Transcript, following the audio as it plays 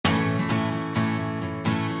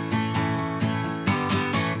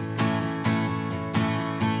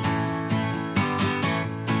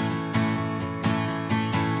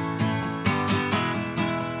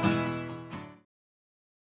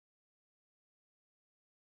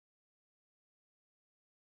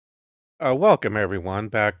Welcome everyone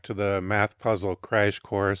back to the math puzzle crash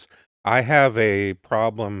course. I have a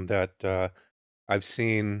problem that I've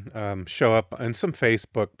seen show up in some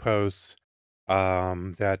Facebook posts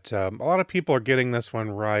that a lot of people are getting this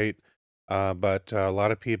one right, but a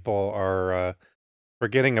lot of people are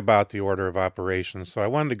forgetting about the order of operations. So I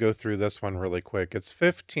wanted to go through this one really quick. It's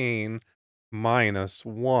 15 minus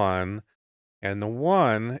 1, and the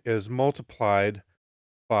 1 is multiplied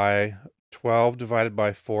by 12 divided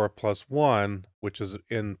by 4 plus 1, which is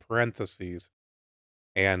in parentheses.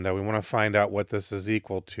 And we want to find out what this is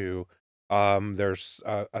equal to. There's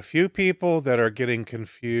a few people that are getting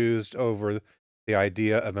confused over the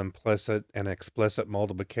idea of implicit and explicit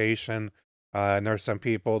multiplication. And there's some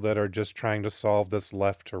people that are just trying to solve this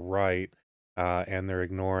left to right, and they're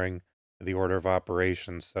ignoring the order of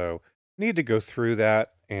operations. So need to go through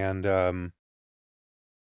that and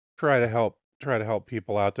try to help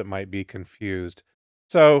people out that might be confused.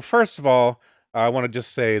 So first of all, I want to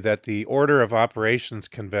just say that the order of operations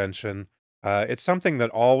convention, it's something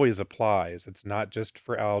that always applies. It's not just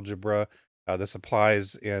for algebra. This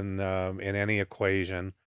applies in any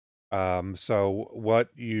equation. So what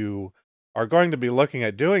you are going to be looking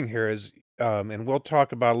at doing here is, and we'll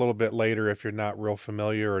talk about a little bit later if you're not real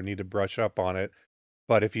familiar or need to brush up on it.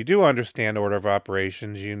 But if you do understand order of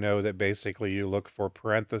operations, you know that basically you look for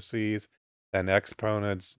parentheses, then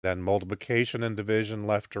exponents, then multiplication and division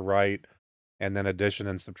left to right, and then addition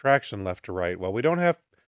and subtraction left to right. Well, we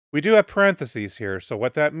do have parentheses here. So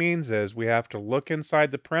what that means is we have to look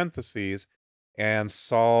inside the parentheses and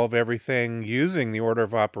solve everything using the order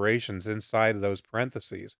of operations inside of those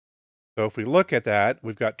parentheses. So if we look at that,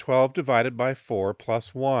 we've got 12 divided by 4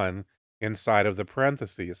 plus 1 inside of the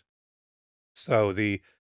parentheses. So the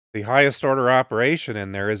highest order operation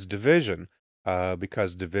in there is division,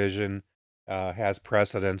 because division has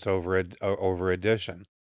precedence over addition.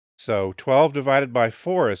 So 12 divided by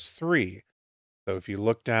 4 is 3. So if you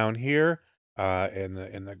look down here in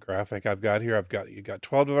the graphic I've got here, you got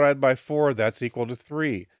 12 divided by 4, that's equal to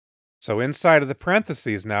 3. So inside of the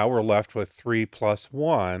parentheses now we're left with 3 plus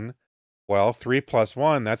 1. Well, 3 plus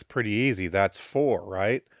 1, that's pretty easy. That's 4,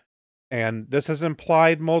 right? And this is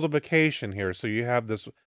implied multiplication here. So you have this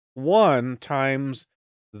 1 times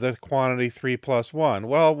the quantity 3 plus 1.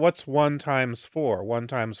 Well, what's 1 times 4? 1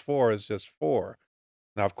 times 4 is just 4.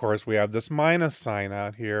 Now, of course, we have this minus sign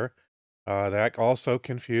out here. That also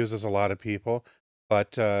confuses a lot of people.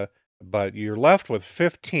 But you're left with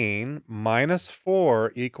 15 minus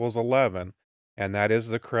 4 equals 11. And that is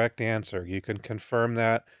the correct answer. You can confirm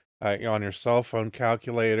that on your cell phone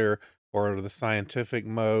calculator or the scientific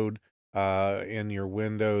mode in your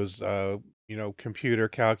Windows, computer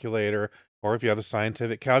calculator, or if you have a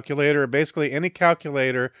scientific calculator, basically any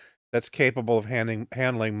calculator that's capable of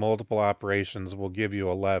handling multiple operations will give you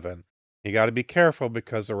 11. You got to be careful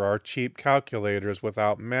because there are cheap calculators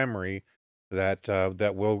without memory that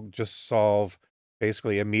will just solve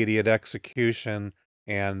basically immediate execution,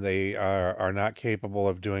 and they are not capable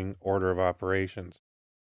of doing order of operations.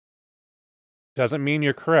 Doesn't mean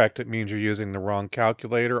you're correct. It means you're using the wrong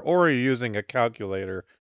calculator or you're using a calculator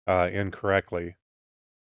incorrectly.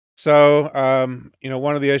 So,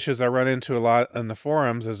 one of the issues I run into a lot in the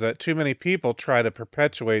forums is that too many people try to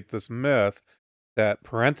perpetuate this myth that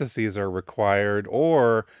parentheses are required,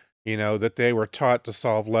 or, that they were taught to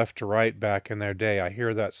solve left to right back in their day. I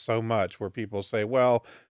hear that so much where people say, well,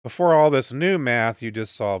 before all this new math, you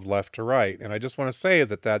just solved left to right. And I just want to say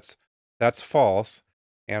that that's false.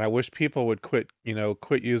 And I wish people would quit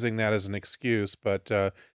using that as an excuse. But,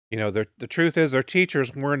 the truth is their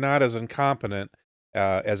teachers were not as incompetent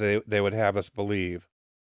as they would have us believe.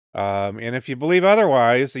 And if you believe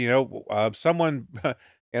otherwise, someone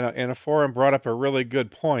in a forum brought up a really good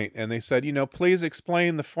point, and they said, please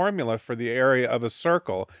explain the formula for the area of a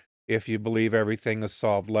circle if you believe everything is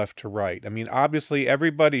solved left to right. I mean, obviously,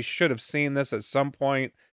 everybody should have seen this at some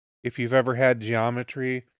point if you've ever had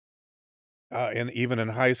geometry, and even in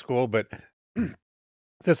high school, but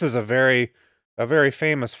this is a very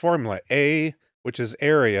famous formula. A, which is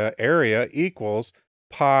area equals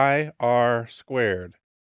pi r squared.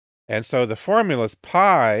 And so the formula is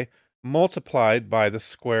pi multiplied by the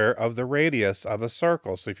square of the radius of a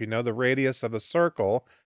circle. So if you know the radius of a circle,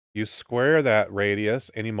 you square that radius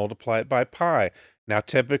and you multiply it by pi. Now,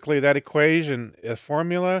 typically that equation,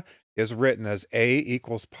 formula, is written as A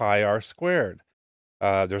equals pi r squared.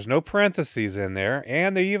 There's no parentheses in there,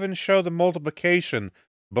 and they even show the multiplication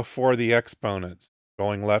before the exponents,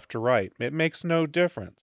 going left to right. It makes no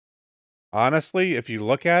difference. Honestly, if you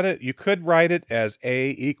look at it, you could write it as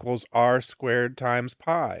A equals R squared times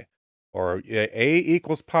pi. or a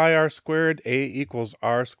equals pi r squared, a equals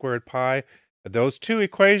r squared pi. Those two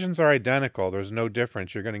equations are identical. There's no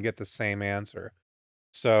difference. You're going to get the same answer.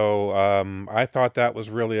 So I thought that was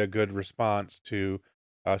really a good response to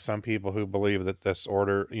some people who believe that this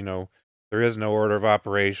order, there is no order of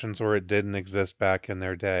operations or it didn't exist back in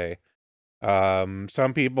their day.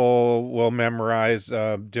 Some people will memorize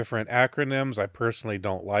different acronyms. I personally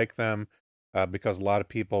don't like them because a lot of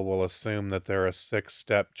people will assume that they're a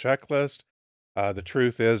 6-step checklist. The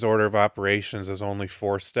truth is, order of operations is only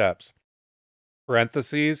 4 steps.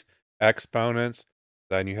 Parentheses, exponents,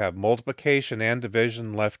 then you have multiplication and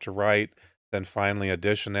division left to right, then finally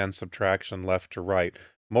addition and subtraction left to right.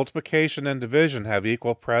 Multiplication and division have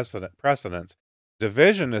equal precedence.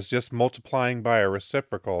 Division is just multiplying by a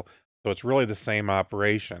reciprocal, so it's really the same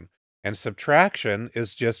operation. And subtraction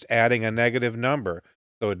is just adding a negative number,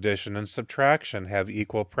 so addition and subtraction have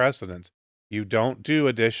equal precedence. You don't do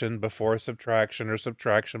addition before subtraction or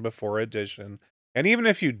subtraction before addition. And even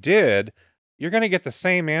if you did, you're going to get the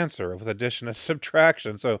same answer with addition and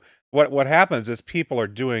subtraction. So what happens is people are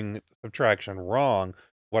doing subtraction wrong.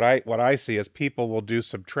 What I see is people will do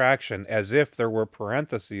subtraction as if there were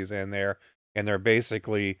parentheses in there, and they're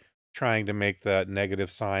basically trying to make that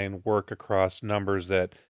negative sign work across numbers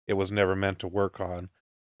that it was never meant to work on.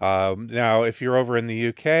 Now, if you're over in the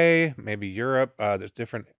UK, maybe Europe, there's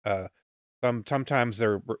different. Sometimes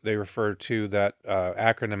they refer to that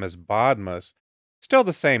acronym as bodmas. Still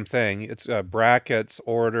the same thing. It's brackets,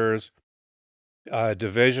 orders,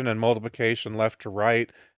 division and multiplication left to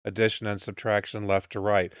right, addition and subtraction left to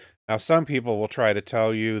right. Now, some people will try to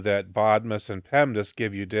tell you that BODMAS and PEMDAS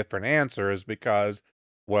give you different answers because,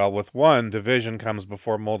 well, with one, division comes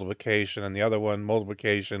before multiplication, and the other one,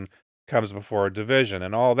 multiplication comes before division.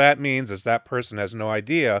 And all that means is that person has no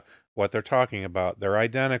idea what they're talking about. They're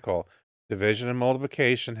identical. Division and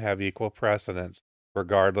multiplication have equal precedence,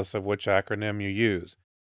 regardless of which acronym you use.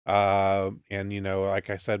 And like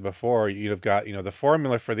I said before, you'd have got, the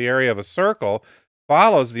formula for the area of a circle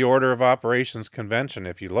follows the order of operations convention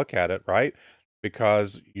if you look at it, right?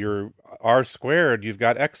 Because your r squared, you've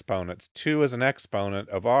got exponents. 2 is an exponent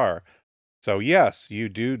of r. So yes, you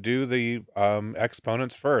do the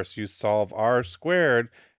exponents first. You solve r squared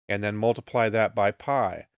and then multiply that by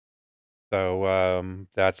pi. So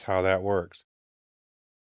that's how that works.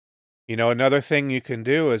 Another thing you can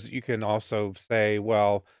do is you can also say,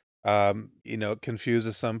 well, it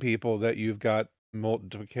confuses some people that you've got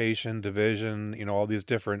multiplication, division, all these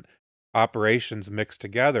different operations mixed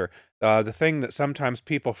together. The thing that sometimes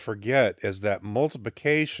people forget is that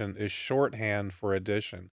multiplication is shorthand for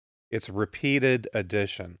addition. It's repeated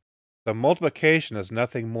addition. So multiplication is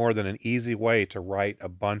nothing more than an easy way to write a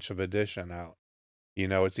bunch of addition out.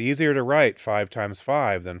 It's easier to write 5 times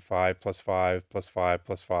 5 than 5 plus 5 plus 5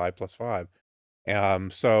 plus 5 plus 5.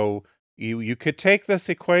 So you could take this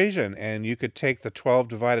equation and you could take the 12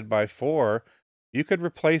 divided by 4. You could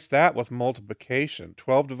replace that with multiplication.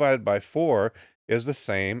 12 divided by 4 is the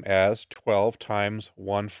same as 12 times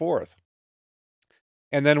 1/4.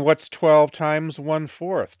 And then what's 12 times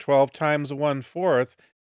 1/4? 12 times 1/4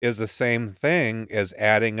 is the same thing as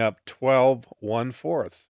adding up 12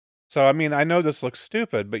 1/4. So, I mean, I know this looks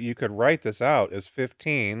stupid, but you could write this out as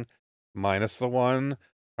 15 minus the 1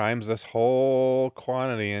 times this whole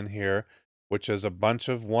quantity in here, which is a bunch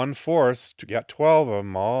of 1/4. You got 12 of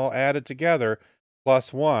them all added together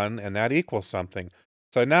plus 1, and that equals something.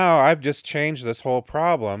 So now I've just changed this whole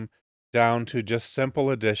problem down to just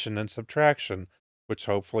simple addition and subtraction, which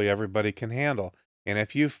hopefully everybody can handle. And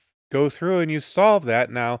if you go through and you solve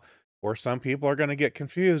that now, where some people are going to get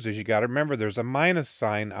confused is you got to remember there's a minus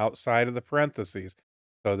sign outside of the parentheses.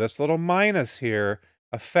 So this little minus here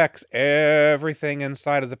affects everything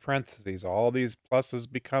inside of the parentheses. All these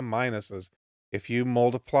pluses become minuses. If you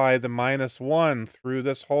multiply the -1 through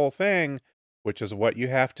this whole thing, which is what you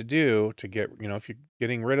have to do to get, if you're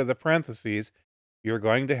getting rid of the parentheses, you're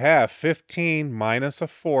going to have 15 minus a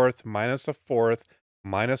fourth, minus a fourth,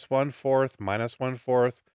 minus 1/4, minus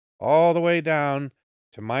 1/4, all the way down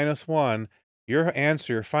to -1.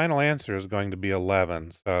 Your final answer is going to be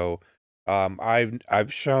 11. So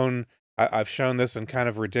I've shown this in kind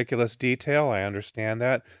of ridiculous detail. I understand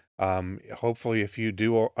that. Hopefully, if you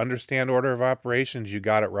do understand order of operations, you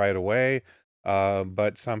got it right away.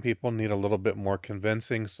 But some people need a little bit more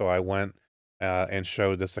convincing, so I went and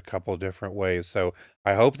showed this a couple different ways. So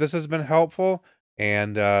I hope this has been helpful,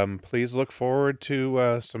 and please look forward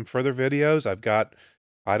to some further videos. I've got,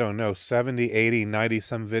 I don't know, 70, 80, 90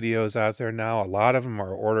 some videos out there now. A lot of them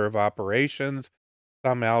are order of operations,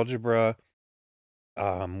 some algebra.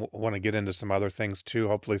 Want to get into some other things too,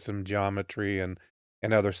 hopefully some geometry and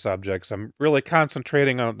and other subjects. I'm really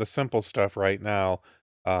concentrating on the simple stuff right now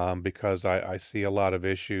because I see a lot of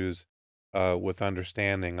issues with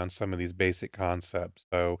understanding on some of these basic concepts.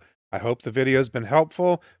 So I hope the video has been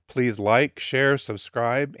helpful. Please like, share,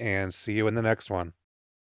 subscribe, and see you in the next one.